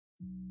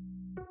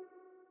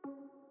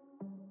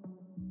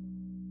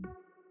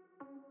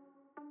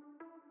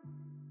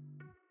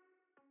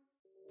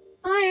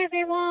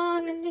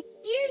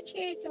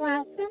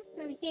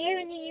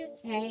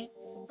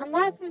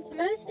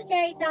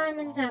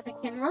MelissajDiamonds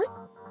Avakin one.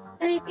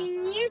 And if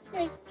you're new to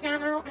this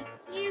channel,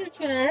 a huge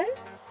hello.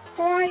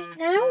 Right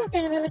now we're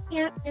going to be looking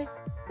at this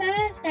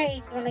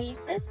Thursday's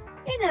releases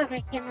in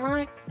Avakin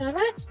Life, so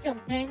let's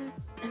jump in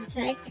and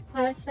take a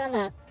closer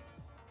look.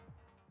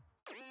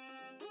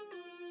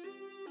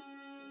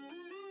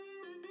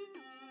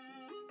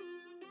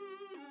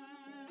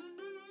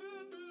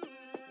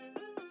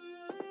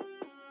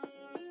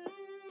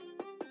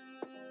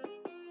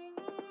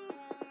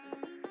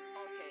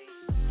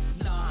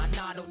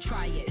 Nah, don't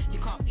try it. You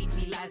can't feed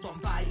me lies,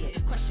 won't buy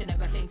it. Question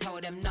everything,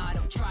 told them, nah,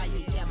 don't try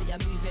it. Yeah, but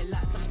you're moving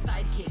like some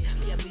sidekick.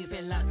 But you're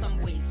moving like some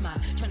waste man.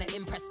 Trying to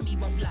impress me,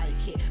 won't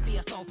like it. Be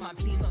yourself, man,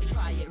 please don't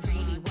try it.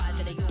 Really, why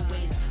do they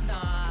always?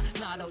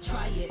 Nah, don't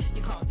try it.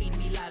 You can't feed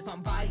me lies,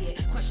 won't buy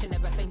it. Question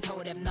everything,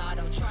 told them, nah,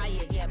 don't try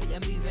it. Yeah, but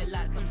you're moving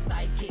like some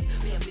sidekick.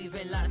 But you're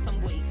moving like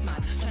some waste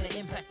man. Trying to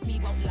impress me,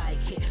 won't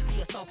like it. Be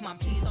yourself, man,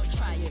 please don't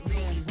try it.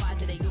 Really, why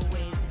do they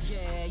always?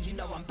 Yeah, you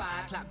know I'm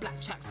back like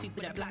black tracksuit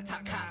with a black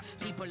top cap.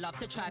 People love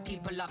to try,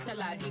 people love to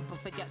lie. People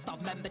forget stuff,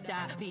 remember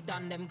that. We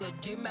done them good,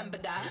 do you remember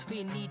that?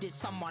 We needed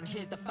someone,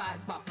 here's the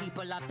facts. But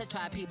people love to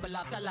try, people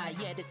love to lie.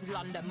 Yeah, this is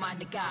London, mind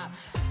the gap.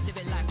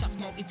 Living life just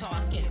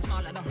multitasking.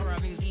 Smile like a horror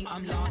movie,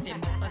 I'm laughing.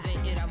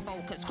 Motivated and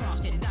focused,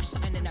 crafting. Dash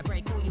something in a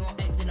break, all your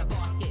eggs in a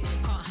basket.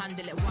 Can't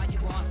handle it, why you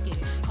asking?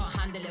 Can't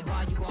handle it,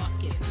 why you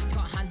asking?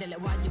 Can't handle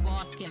it, why you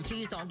asking?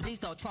 Please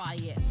don't try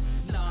it.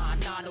 Nah,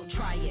 don't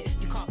try it.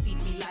 You can't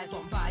feed me lies,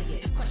 won't buy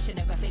it. Question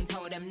everything,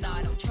 told them,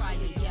 nah, don't try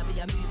it. Yeah, but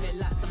you're moving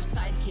like some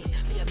sidekick.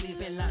 But you're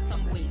moving like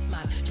some waste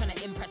man. Trying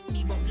to impress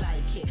me, won't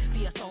like it.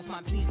 Be yourself,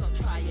 man, please don't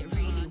try it.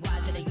 Really,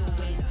 why do they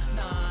always?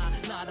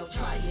 Nah, don't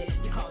try it.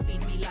 You can't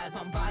feed me lies,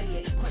 won't buy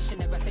it.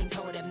 Question everything,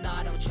 told them,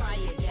 nah, don't try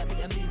it. Yeah, but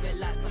you're moving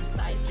like some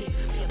sidekick.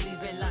 But you're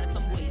moving like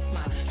some waste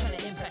man. Trying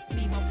to impress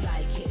me, won't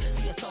like it.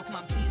 Be yourself,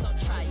 man, please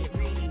don't try it.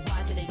 Really,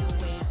 why do they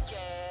always?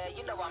 Yeah,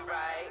 you know I'm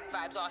right.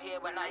 Vibes are here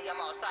when I am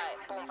outside.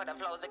 Born for the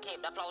flows to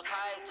keep the flows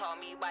tight. Tell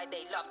me why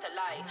they love to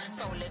lie.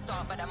 Soul is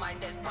dark but the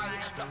mind is bright.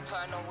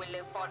 Nocturnal, we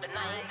live for the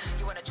night.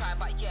 You wanna try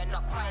but yeah,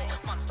 not quite.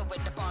 Monster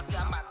with the bars,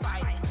 yeah, I might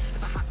bite.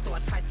 If I have to, I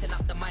tighten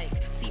up the mic.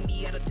 See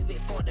me, I don't do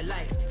it for the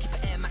likes. Keep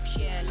it Air Max,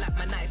 yeah, like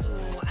my nights.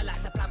 Ooh, I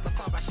like to plan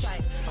before I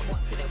strike. But what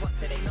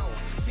do they know?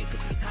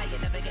 Frequency's high,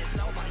 it never gets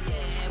low. But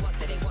yeah, what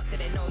do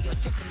they know? You're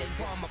dripping in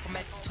drama from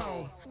head to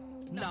toe.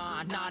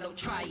 Nah, don't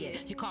try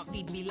it. You can't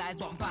feed me lies,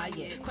 won't buy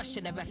it.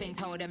 Question everything,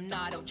 told them,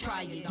 nah, don't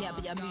try it. Yeah,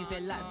 but you're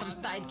moving like some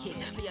sidekick.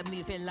 But you're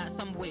moving like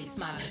some waste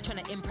man.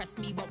 Trying to impress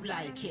me, won't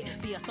like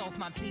it. Be yourself,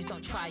 man, please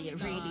don't try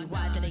it. Really,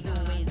 why do they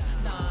always?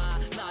 Nah,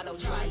 don't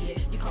try it.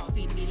 You can't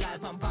feed me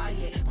lies, won't buy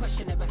it.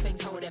 Question everything,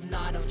 told them,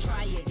 nah, don't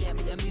try it. Yeah,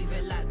 but you're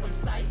moving like some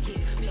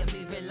sidekick. But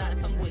you're moving like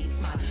some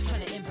waste man.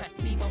 Trying to impress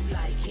me, won't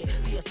like it.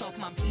 Be yourself,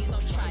 man, please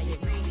don't try it.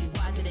 Really,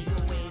 why do they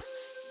always?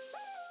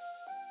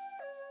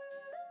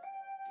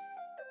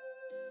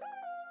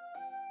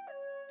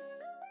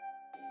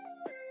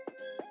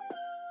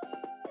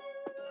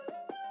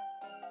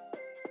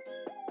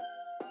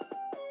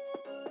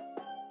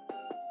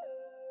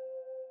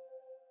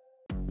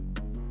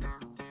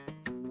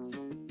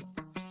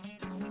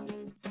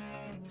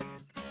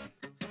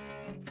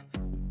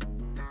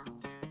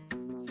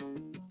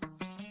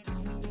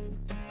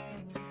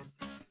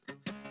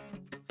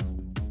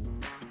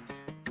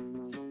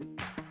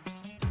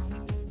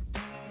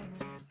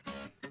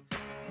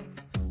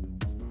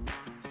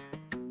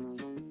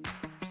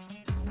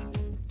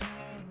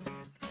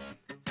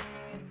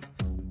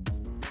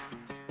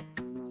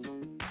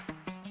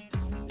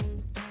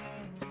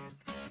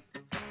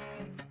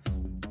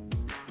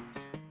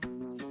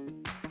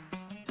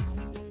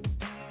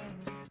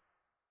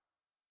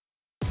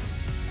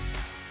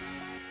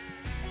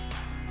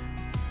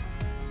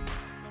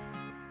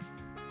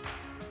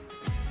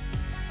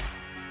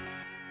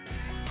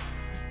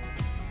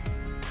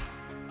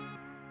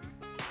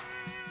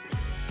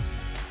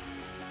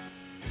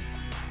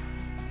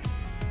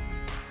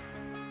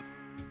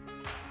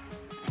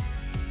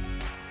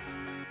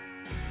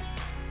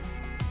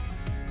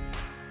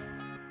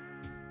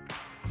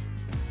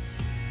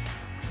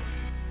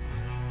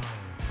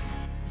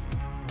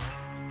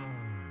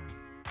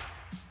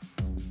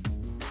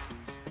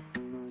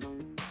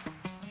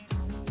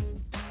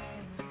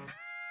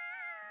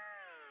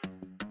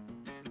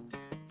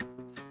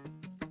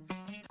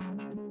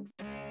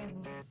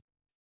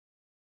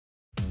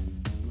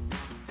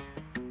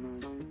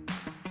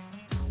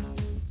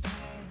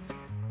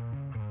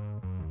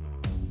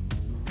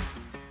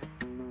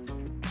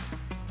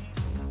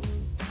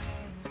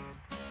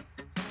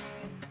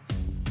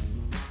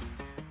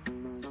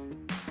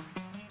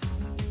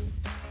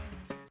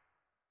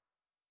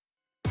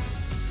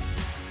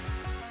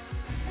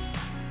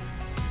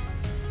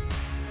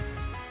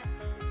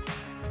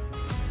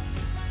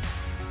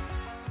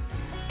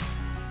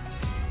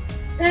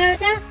 So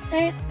that's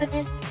it for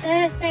this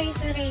Thursday's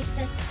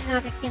releases in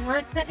Avakin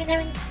Life. Let me know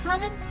in the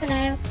comments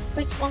below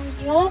which ones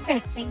you're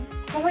getting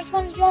or which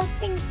ones you're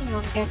thinking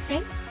of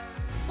getting.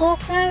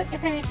 Also,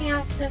 if anything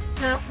else does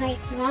come out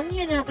later on,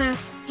 you know about it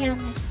here on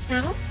this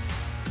channel.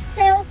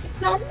 still to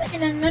come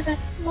in another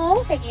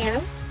small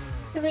video.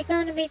 So we're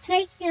going to be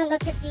taking a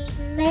look at the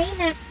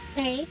main act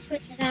stage,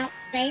 which is out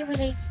today,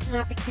 released in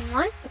Avakin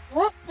Life,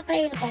 what's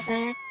available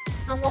there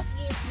and what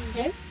you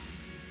can do.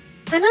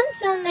 And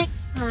until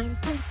next time,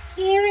 from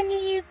here in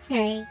the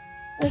UK,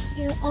 wish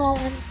you all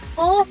an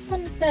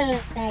awesome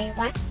Thursday,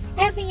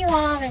 wherever you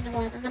are in the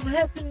world. And I'm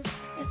hoping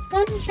the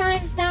sun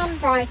shines down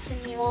bright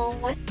on you all,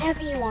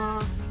 wherever you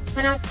are.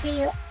 And I'll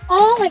see you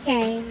all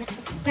again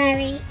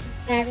very,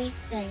 very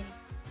soon.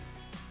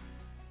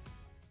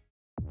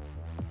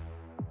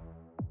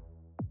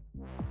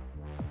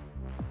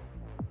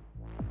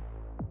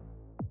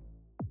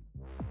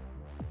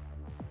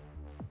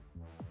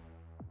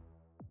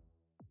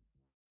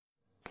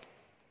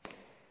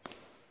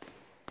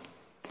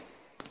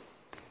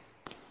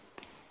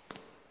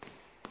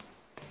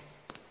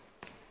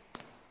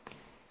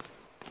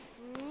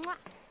 Mwah.